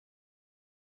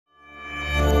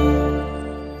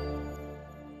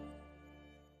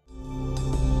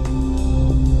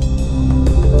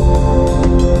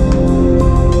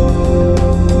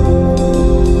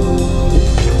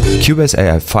Cubase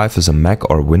AI5 is a Mac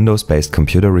or Windows-based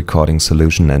computer recording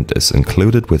solution and is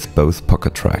included with both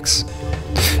Pockettracks.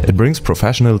 It brings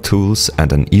professional tools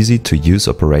and an easy-to-use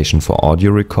operation for audio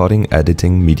recording,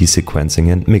 editing,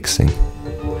 Midi-Sequencing and mixing.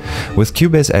 With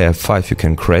Cubase AI5 you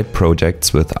can create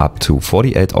projects with up to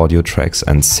 48 audio tracks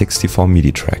and 64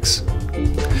 MIDI tracks.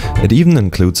 It even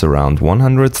includes around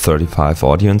 135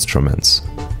 audio instruments.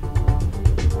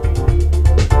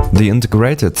 The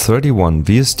integrated 31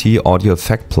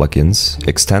 VST-Audio-Effects plugins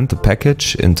extend the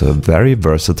package into a very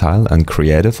versatile and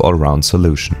creative all-round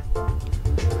solution.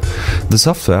 The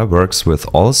software works with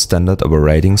all standard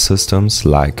operating systems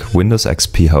like Windows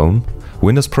XP Home,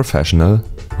 Windows Professional,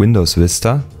 Windows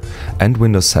Vista and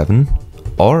Windows 7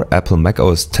 or Apple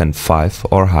macOS 10.5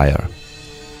 or higher.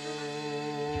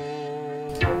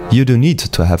 You do need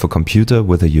to have a computer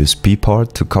with a USB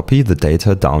port to copy the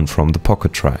data down from the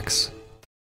Pockettracks.